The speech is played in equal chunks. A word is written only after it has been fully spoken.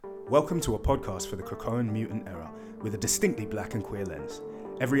Welcome to a podcast for the Krakoan mutant era with a distinctly black and queer lens.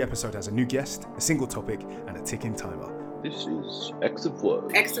 Every episode has a new guest, a single topic, and a ticking timer. This is X of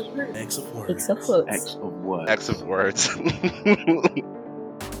Words. X of Words. X of Words. X of Words. X of Words. X of Words.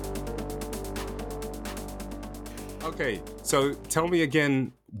 Okay, so tell me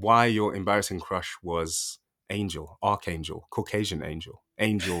again why your embarrassing crush was Angel, Archangel, Caucasian Angel,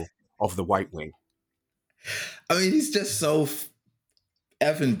 Angel of the White Wing. I mean, he's just so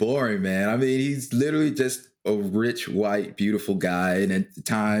effing boring, man. I mean, he's literally just a rich, white, beautiful guy. And at the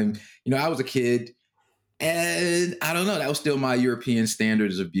time, I was a kid and I don't know, that was still my European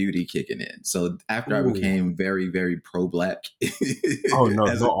standards of beauty kicking in. So after I became very, very pro-black. Oh, no,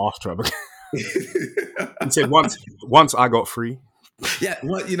 not after I became. He said once I got free. Yeah,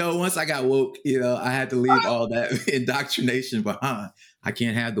 once I got woke, I had to leave all that indoctrination behind. I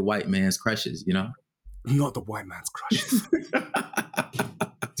can't have the white man's crushes, Not the white man's crushes.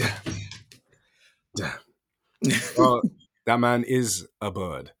 Damn. Well, that man is a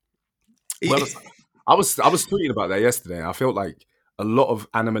bird. Well, I was tweeting about that yesterday. I felt like a lot of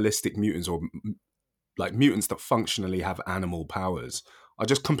animalistic mutants, or like mutants that functionally have animal powers, are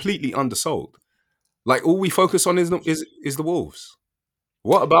just completely undersold. Like all we focus on is the wolves.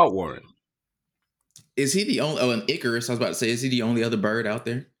 What about Warren? Is he the only? Oh, and Icarus. I was about to say, is he the only other bird out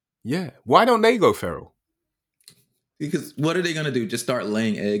there? Yeah. Why don't they go feral? Because what are they going to do? Just start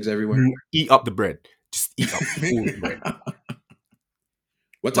laying eggs everywhere? Eat up the bread. Just eat up all the bread.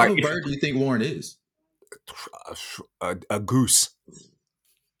 What type of bird do you think Warren is? A goose.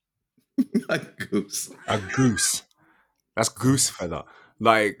 A goose. A goose. That's goose feather.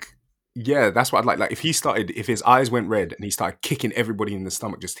 Like, yeah, that's what I'd like. Like, if his eyes went red and he started kicking everybody in the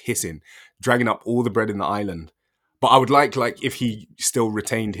stomach, just hissing, dragging up all the bread in the island. But I would like if he still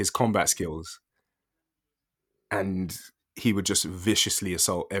retained his combat skills and he would just viciously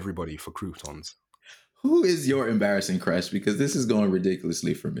assault everybody for croutons. Who is your embarrassing crush? Because this is going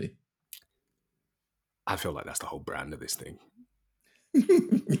ridiculously for me. I feel like that's the whole brand of this thing.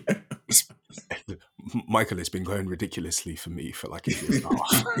 Michael has been going ridiculously for me for like a year and a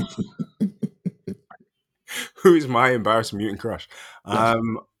half. Who is my embarrassing mutant crush?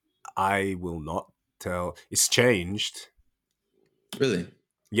 I will not tell. It's changed. Really?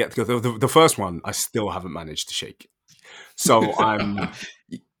 Yeah, because the first one I still haven't managed to shake. So I'm.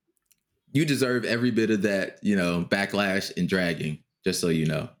 You deserve every bit of that, backlash and dragging. Just so you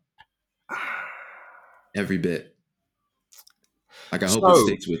know, every bit. Like I hope it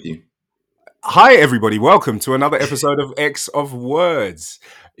sticks with you. Hi, everybody. Welcome to another episode of X of Words.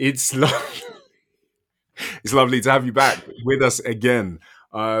 It's lovely to have you back with us again.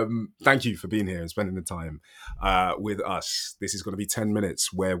 Thank you for being here and spending the time with us. This is going to be 10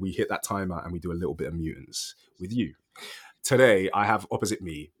 minutes where we hit that timer and we do a little bit of mutants with you. Today, I have opposite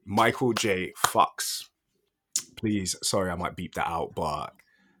me Michael J. Fox. Please, sorry, I might beep that out, but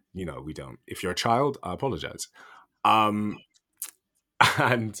we don't. If you're a child, I apologize. And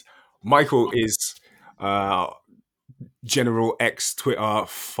Michael is General X Twitter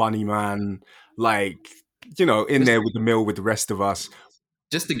funny man, like in there with the mill with the rest of us.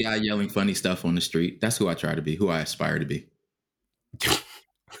 Just the guy yelling funny stuff on the street. That's who I try to be, who I aspire to be.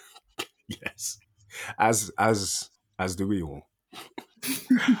 Yes, as do we all.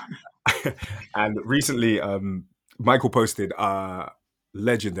 And recently, Michael posted a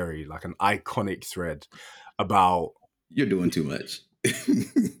legendary, like an iconic thread about. You're doing too much.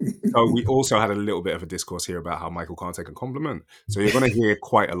 So we also had a little bit of a discourse here about how Michael can't take a compliment. So you're going to hear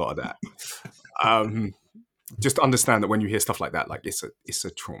quite a lot of that. Just understand that when you hear stuff like that, like it's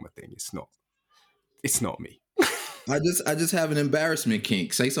a trauma thing. It's not me. I just have an embarrassment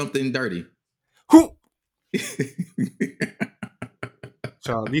kink. Say something dirty. Who?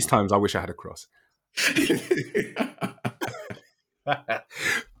 So these times I wish I had a cross.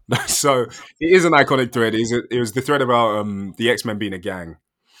 So it is an iconic thread. It was the thread about the X-Men being a gang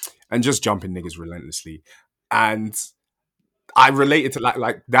and just jumping niggas relentlessly. And I related to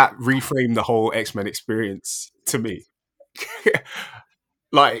like that reframed the whole X-Men experience to me.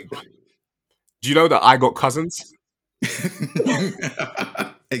 Like, do you know that I got cousins?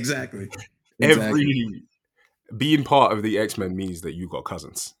 Exactly. Being part of the X-Men means that you got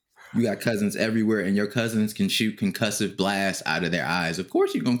cousins. You got cousins everywhere, and your cousins can shoot concussive blasts out of their eyes. Of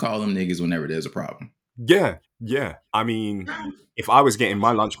course, you're going to call them niggas whenever there's a problem. Yeah. I mean, if I was getting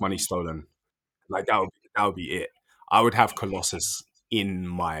my lunch money stolen, like that would be it. I would have Colossus in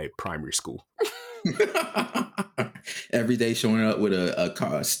my primary school. Every day showing up with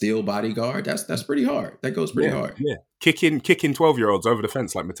a steel bodyguard. That's pretty hard. That goes pretty hard. Yeah. Kicking 12-year-olds over the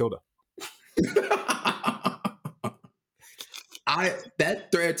fence like Matilda.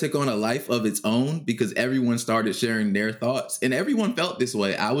 That thread took on a life of its own because everyone started sharing their thoughts, and everyone felt this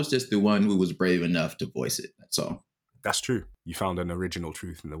way. I was just the one who was brave enough to voice it. That's all. That's true. You found an original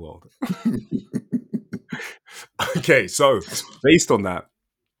truth in the world. Okay, so based on that,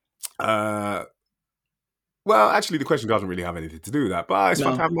 well, actually, the question doesn't really have anything to do with that, but it's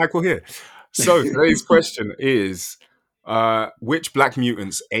fun to have Michael here. So today's question is, which Black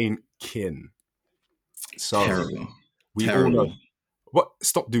mutants ain't kin? So Terrible. we all know. What?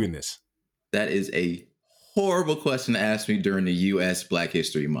 Stop doing this. That is a horrible question to ask me during the U.S. Black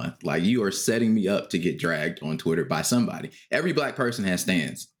History Month. Like, you are setting me up to get dragged on Twitter by somebody. Every Black person has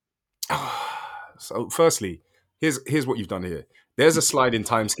stands. So firstly, here's what you've done here. There's a sliding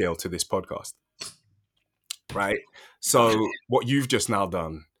timescale to this podcast, right? So what you've just now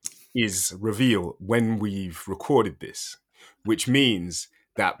done is reveal when we've recorded this, which means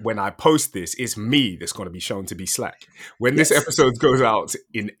that when I post this, it's me that's going to be shown to be slack. When this episode goes out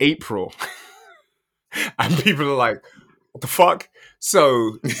in April, and people are like, what the fuck?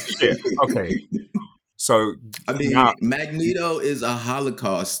 So, shit, okay. So, I mean, Magneto is a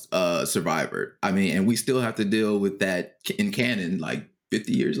Holocaust survivor. I mean, and we still have to deal with that in canon like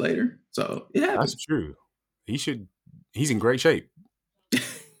 50 years later. So, it happens. That's true. He's in great shape.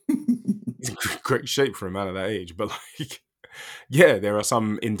 He's in great shape for a man of that age. But, like, yeah, there are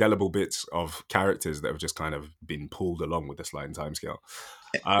some indelible bits of characters that have just kind of been pulled along with the sliding timescale.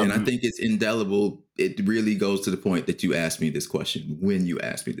 And I think it's indelible. It really goes to the point that you asked me this question when you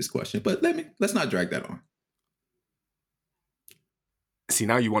asked me this question. But let's not drag that on. See,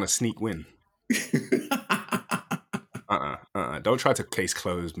 now you want to sneak win. Don't try to case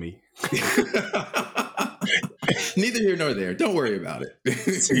close me. Neither here nor there. Don't worry about it.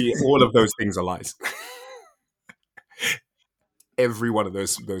 See, all of those things are lies. Every one of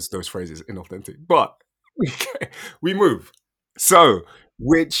those phrases inauthentic. But we move. So,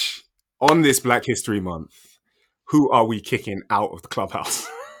 which on this Black History Month, who are we kicking out of the clubhouse?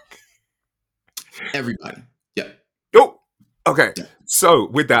 Everybody. Yeah. Oh, okay. Yeah. So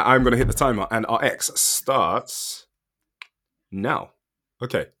with that, I'm going to hit the timer, and our X starts now.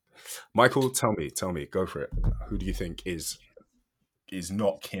 Okay, Michael, tell me, go for it. Who do you think is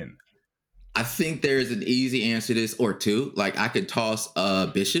not kin? I think there's an easy answer to this, or two. Like, I could toss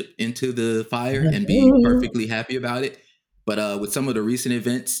Bishop into the fire and be perfectly happy about it. But with some of the recent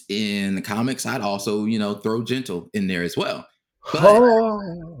events in the comics, I'd also, throw Gentle in there as well. But,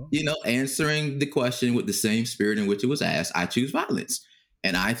 answering the question with the same spirit in which it was asked, I choose violence.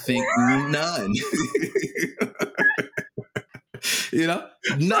 And I think none.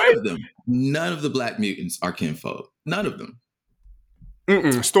 None of them. None of the Black mutants are kinfolk. None of them.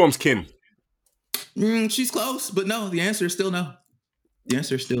 Storm's kin. She's close, but no, the answer is still no. The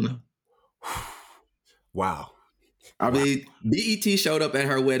answer is still no. Wow. I mean, BET showed up at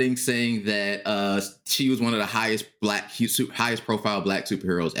her wedding saying that she was one of the highest profile Black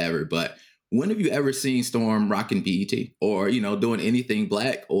superheroes ever. But when have you ever seen Storm rocking BET or, doing anything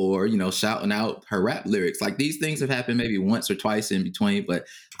Black or, shouting out her rap lyrics? Like, these things have happened maybe once or twice in between, but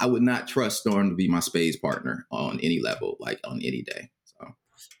I would not trust Storm to be my spades partner on any level, like on any day. So.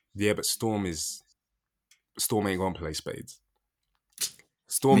 Yeah, but Storm ain't gonna play spades.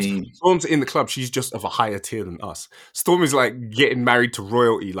 Storm's in the club. She's just of a higher tier than us. Storm is like getting married to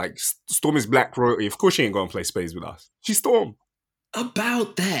royalty. Like, Storm is Black royalty. Of course she ain't gonna play spades with us. She's Storm.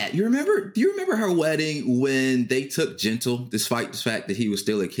 About that, do you remember her wedding when they took Gentle, despite the fact that he was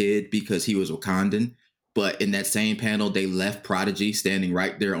still a kid because he was Wakandan? But in that same panel, they left Prodigy standing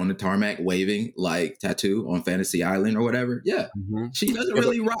right there on the tarmac, waving like Tattoo on Fantasy Island or whatever. Yeah, She doesn't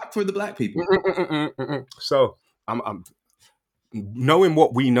really rock for the Black people. So I'm knowing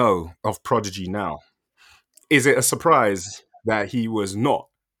what we know of Prodigy now, is it a surprise that he was not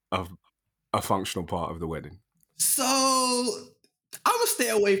a functional part of the wedding? So I'm gonna stay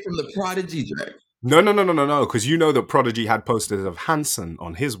away from the Prodigy drag. No, because you know that Prodigy had posters of Hanson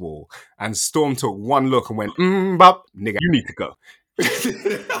on his wall, and Storm took one look and went, bop, nigga, you need to go.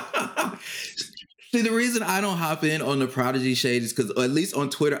 See, the reason I don't hop in on the Prodigy shade is because, at least on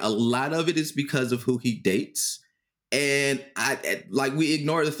Twitter, a lot of it is because of who he dates. And we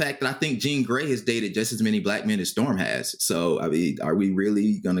ignore the fact that I think Jean Grey has dated just as many Black men as Storm has. So, I mean, are we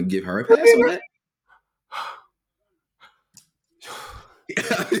really going to give her a pass on that?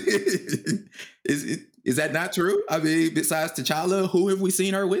 Is that not true? I mean, besides T'Challa, who have we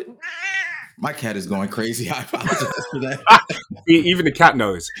seen her with? My cat is going crazy. I apologize for that. Even the cat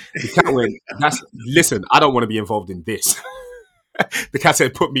knows. The cat went, listen, I don't want to be involved in this. The cat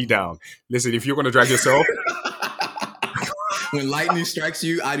said, put me down. Listen, if you're going to drag yourself, When lightning strikes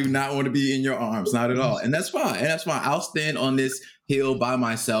you, I do not want to be in your arms, not at all. And that's fine. I'll stand on this hill by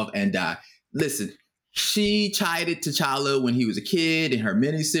myself and die. Listen, she chided T'Challa when he was a kid in her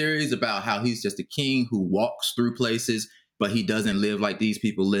miniseries about how he's just a king who walks through places, but he doesn't live like these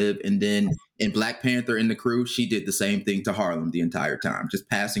people live. And then in Black Panther in the Crew, she did the same thing to Harlem the entire time, just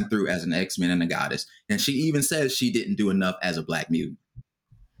passing through as an X-Men and a goddess. And she even says she didn't do enough as a Black mutant.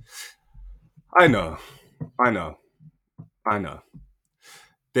 I know. But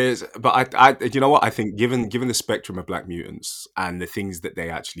I you know what? I think given the spectrum of Black mutants and the things that they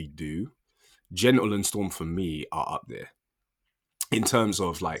actually do, Gentle and Storm for me are up there in terms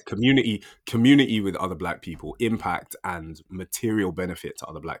of like community with other Black people, impact and material benefit to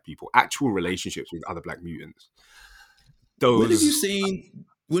other Black people, actual relationships with other Black mutants. When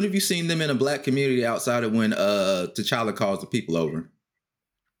have you seen them in a Black community outside of when T'Challa calls the people over?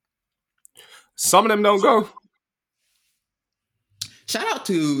 Some of them don't go. Shout out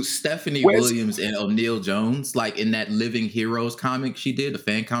to Stephanie Williams and O'Neill Jones, like in that Living Heroes comic she did, a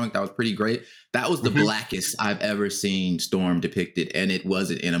fan comic that was pretty great. That was the blackest I've ever seen Storm depicted, and it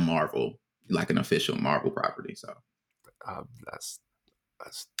wasn't in a Marvel, like an official Marvel property. So that's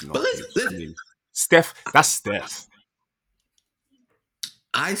not. But Steph, that's Steph.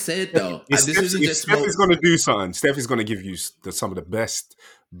 I said though, if Steph is going to do something, Steph is going to give you some of the best,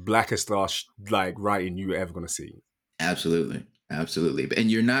 blackest like writing you're ever going to see. Absolutely.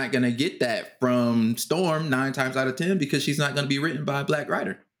 And you're not going to get that from Storm 9 times out of 10 because she's not going to be written by a Black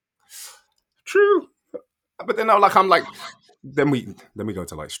writer. True. But then then we go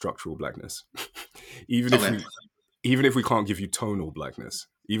to like structural blackness. Even if we can't give you tonal blackness,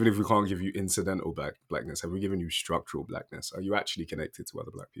 even if we can't give you incidental blackness, have we given you structural blackness? Are you actually connected to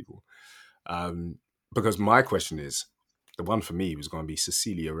other Black people? Because my question is, the one for me was going to be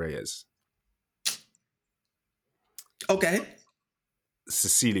Cecilia Reyes. Okay.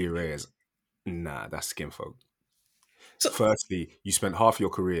 Cecilia Reyes, nah, that's skinfolk. So, firstly, you spent half your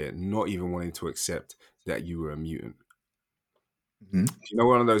career not even wanting to accept that you were a mutant. Mm-hmm. You know,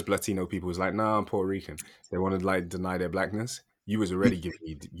 one of those Latino people was like, "Nah, I'm Puerto Rican." They wanted to like deny their blackness. You was already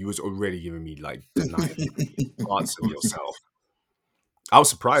giving me like denying parts of yourself. I was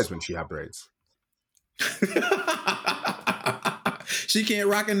surprised when she had braids. She can't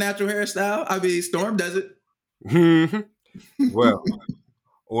rock a natural hairstyle. I mean, Storm does it. Well,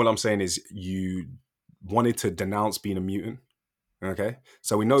 all I'm saying is you wanted to denounce being a mutant. Okay,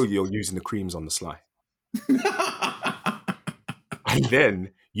 so we know you're using the creams on the sly. And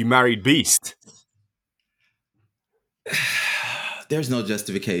then you married Beast. There's no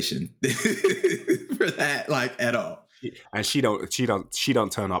justification for that, like, at all. And she don't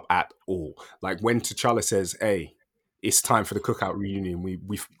turn up at all. Like when T'Challa says, "Hey, it's time for the cookout reunion,"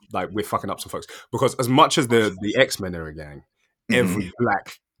 we're fucking up some folks. Because as much as the X-Men are a gang, every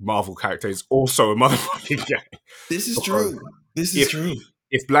Black Marvel character is also a motherfucking gang. This is true.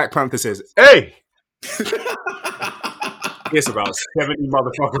 If Black Panther says, "Hey," it's about 70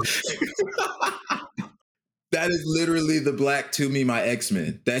 motherfuckers. That is literally the Black to me, my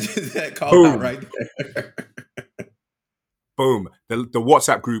X-Men. That call out right there. Boom. The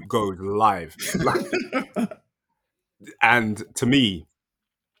WhatsApp group goes live. And to me,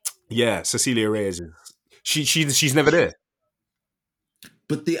 yeah, Cecilia Reyes is she's never there.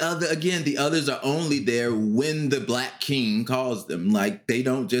 But the others are only there when the Black King calls them. Like, they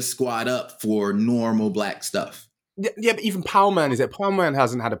don't just squat up for normal Black stuff. Yeah, but even Power Man is there. Power Man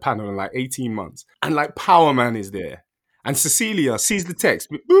hasn't had a panel in like 18 months. And like Power Man is there. And Cecilia sees the text.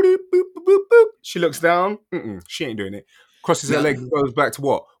 Boop, boop, boop, boop, boop. She looks down. She ain't doing it. Crosses her legs and goes back to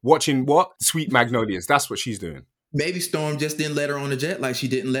what? Watching what? Sweet Magnolias. That's what she's doing. Maybe Storm just didn't let her on the jet like she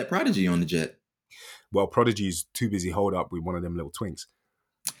didn't let Prodigy on the jet. Well, Prodigy's too busy holed up with one of them little twinks.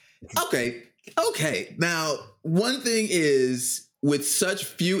 Okay. Now, one thing is, with such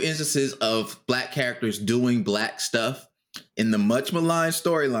few instances of Black characters doing Black stuff, in the much maligned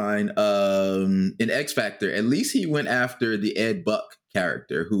storyline in X Factor, at least he went after the Ed Buck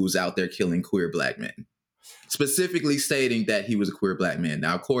character who's out there killing queer Black men, specifically stating that he was a queer Black man.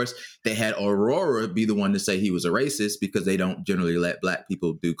 Now, of course, they had Aurora be the one to say he was a racist because they don't generally let Black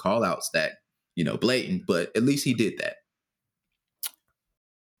people do call outs that, blatant, but at least he did that.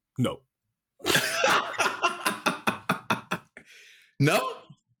 No.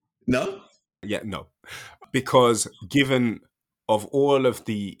 No? Yeah, no. Because given of all of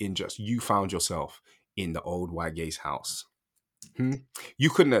the injustice, you found yourself in the old white gay's house. You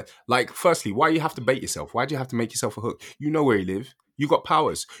couldn't have, firstly, why you have to bait yourself? Why do you have to make yourself a hook? You know where you live. You got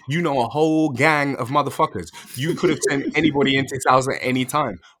powers. You know a whole gang of motherfuckers. You could have sent anybody into his house at any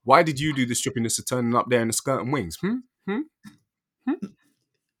time. Why did you do the strippiness of turning up there in the skirt and wings?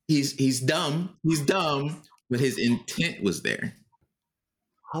 He's dumb. He's dumb, but his intent was there.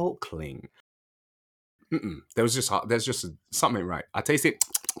 Hulkling. There's just something right. I taste it.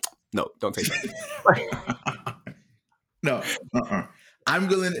 No, don't taste that. No,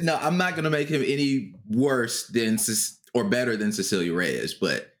 I'm not gonna make him any worse than or better than Cecilia Reyes,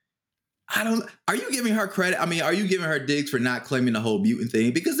 but I don't. Are you giving her credit? I mean, are you giving her digs for not claiming the whole mutant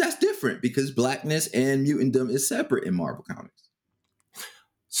thing? Because that's different. Because blackness and mutantdom is separate in Marvel Comics.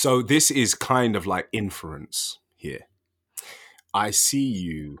 So this is kind of like inference here. I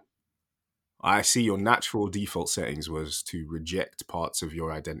see your natural default settings was to reject parts of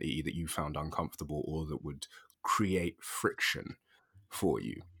your identity that you found uncomfortable or that would create friction for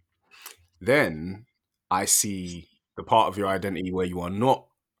you. Then I see the part of your identity where you are not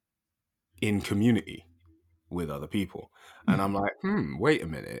in community with other people. And I'm like, wait a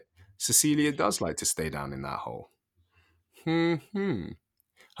minute. Cecilia does like to stay down in that hole.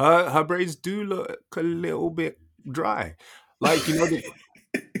 Her braids do look a little bit dry. Like, you know,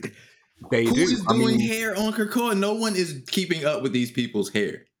 they Who do. is doing hair on Krakoa? No one is keeping up with these people's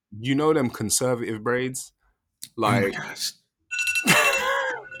hair. You know them conservative braids? Like, oh my gosh.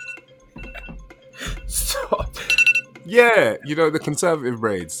 Yeah, you know the conservative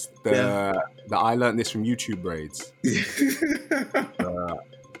braids. I learned this from YouTube braids.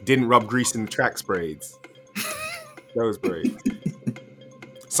 Didn't rub grease in the tracks braids. Those braids.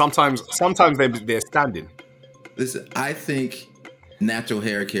 Sometimes they're standing. Listen, I think natural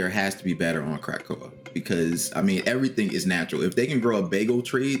hair care has to be better on Krakoa because I mean everything is natural. If they can grow a bagel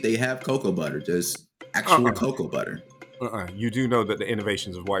tree, they have cocoa butter, just actual cocoa butter. You do know that the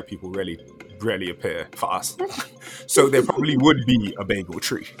innovations of white people rarely appear for us. So there probably would be a bagel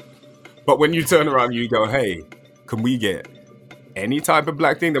tree. But when you turn around, you go, hey, can we get any type of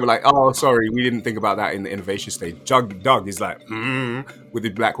black thing? They were like, oh, sorry, we didn't think about that in the innovation stage. Doug is like, with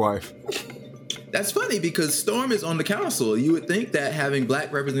his black wife. That's funny because Storm is on the council. You would think that having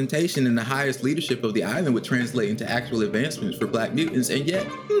black representation in the highest leadership of the island would translate into actual advancements for black mutants, and yet,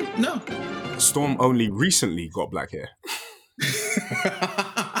 no. Storm only recently got black hair.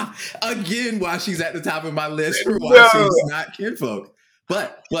 Again, why she's at the top of my list for why she's not kinfolk.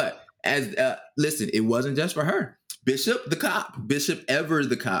 But as listen, it wasn't just for her. Bishop Ever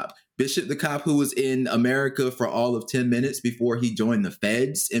the cop who was in America for all of 10 minutes before he joined the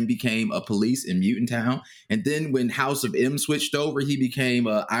feds and became a police in Mutant Town. And then when House of M switched over, he became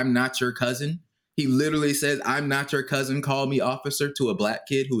I'm not your cousin. He literally says, I'm not your cousin, call me officer, to a black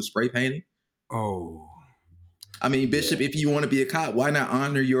kid who was spray painting. Oh. I mean, Bishop, if you want to be a cop, why not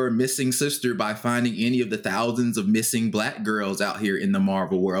honor your missing sister by finding any of the thousands of missing black girls out here in the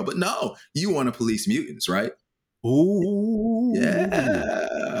Marvel world? But no, you want to police mutants, right? Ooh.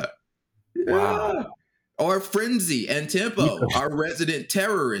 Yeah. Wow. Or Frenzy and Tempo, our resident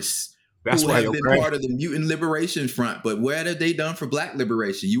terrorists who have been part of the Mutant Liberation Front. But what have they done for black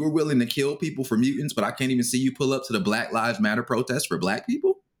liberation? You were willing to kill people for mutants, but I can't even see you pull up to the Black Lives Matter protest for black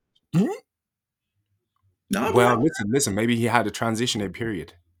people? Mm-hmm. No, well, listen. Maybe he had a transitionary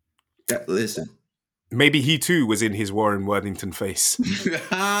period. Listen. Maybe he too was in his Warren Worthington face.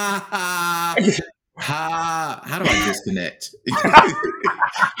 How do I disconnect?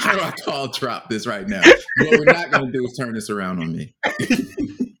 How do I call drop this right now? What we're not going to do is turn this around on me.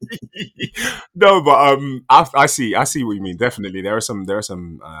 No, but I see what you mean. Definitely, there are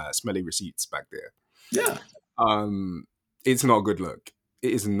some smelly receipts back there. Yeah. It's not a good look.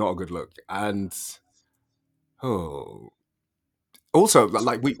 It is not a good look, and also,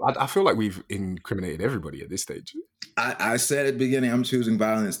 like I feel like we've incriminated everybody at this stage. I said at the beginning, I'm choosing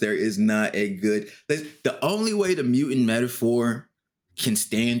violence. There is not a good. The only way the mutant metaphor can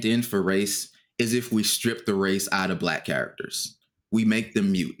stand in for race is if we strip the race out of black characters. We make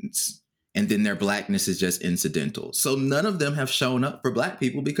them mutants, and then their blackness is just incidental. So none of them have shown up for black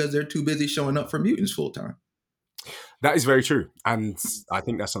people because they're too busy showing up for mutants full time. That is very true, and I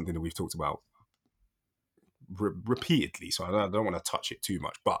think that's something that we've talked about repeatedly, so I don't want to touch it too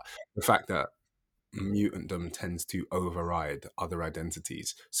much, but the fact that mutantdom tends to override other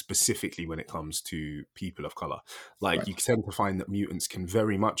identities, specifically when it comes to people of color. Like, right. You tend to find that mutants can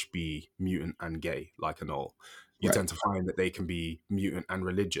very much be mutant and gay, like a Null. You tend to find that they can be mutant and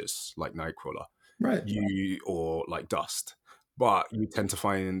religious, like Nightcrawler. Right. Or like Dust. But you tend to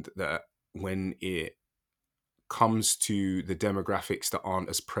find that when it comes to the demographics that aren't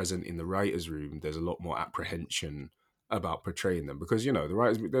as present in the writer's room, there's a lot more apprehension about portraying them, because, you know, the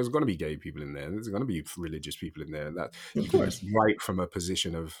writers, there's going to be gay people in there, there's going to be religious people in there, that you can write from a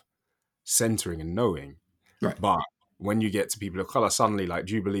position of centering and knowing. Right. But when you get to people of color, suddenly like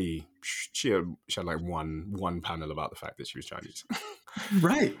Jubilee, she had like one panel about the fact that she was Chinese.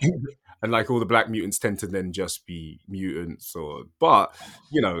 Right. And like all the black mutants tend to then just be mutants, but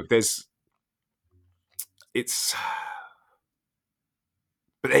you know,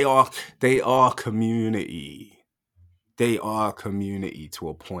 but they are community. They are community to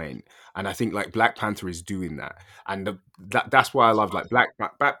a point, and I think like Black Panther is doing that, and that's why I love like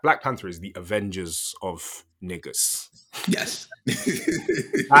Black Panther is the Avengers of niggas. Yes.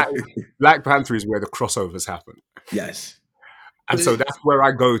 Black Panther is where the crossovers happen. Yes. And so that's where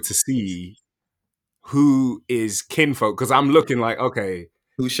I go to see who is kinfolk, because I'm looking like, okay,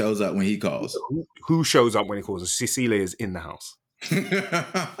 who shows up when he calls? Who shows up when he calls? Cecilia is in the house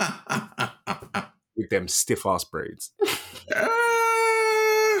with them stiff ass braids.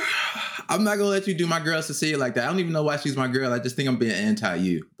 I'm not gonna let you do my girl Cecilia like that. I don't even know why she's my girl. I just think I'm being anti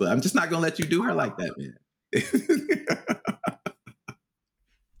you, but I'm just not gonna let you do her like that, man.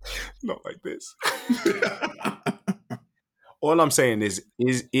 Not like this. All I'm saying is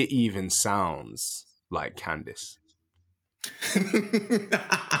it even sounds like Candace.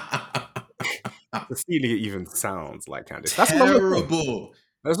 Cecilia even sounds like Candace. That's terrible.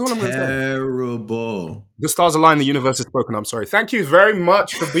 That's what I'm going to say. Terrible. The stars align, the universe has spoken. I'm sorry. Thank you very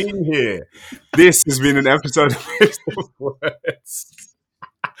much for being here. This has been an episode of Mixed Words.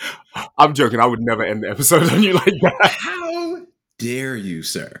 I'm joking. I would never end the episode on you like that. How dare you,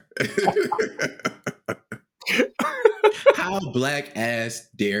 sir? How black ass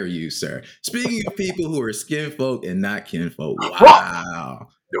dare you, sir? Speaking of people who are skin folk and not kinfolk. Wow.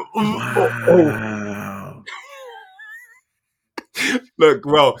 Wow. Look,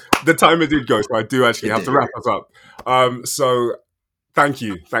 well, the timer did go, so I do actually have to wrap us up. So thank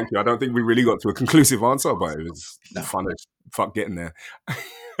you. I don't think we really got to a conclusive answer, but it was fun as fuck getting there.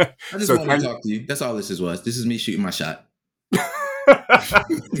 I just wanted to talk to you. That's all this was. This is me shooting my shot.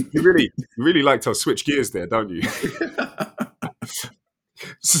 You really like to switch gears there, don't you?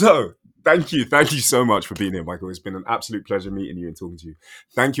 So thank you so much for being here, Michael. It's been an absolute pleasure meeting you and talking to you.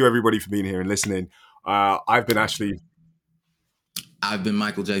 Thank you everybody for being here and listening. I've been Ashley. I've been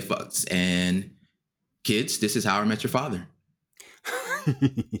Michael J. Fox, and kids, this is How I Met Your Father.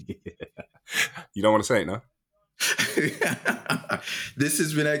 You don't want to say it, no? This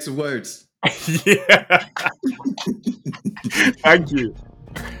has been X of Words. Yeah. Thank you.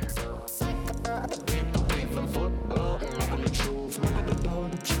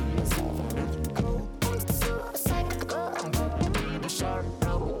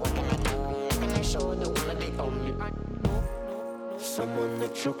 Someone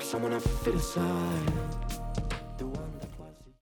that chokes, someone I fit aside.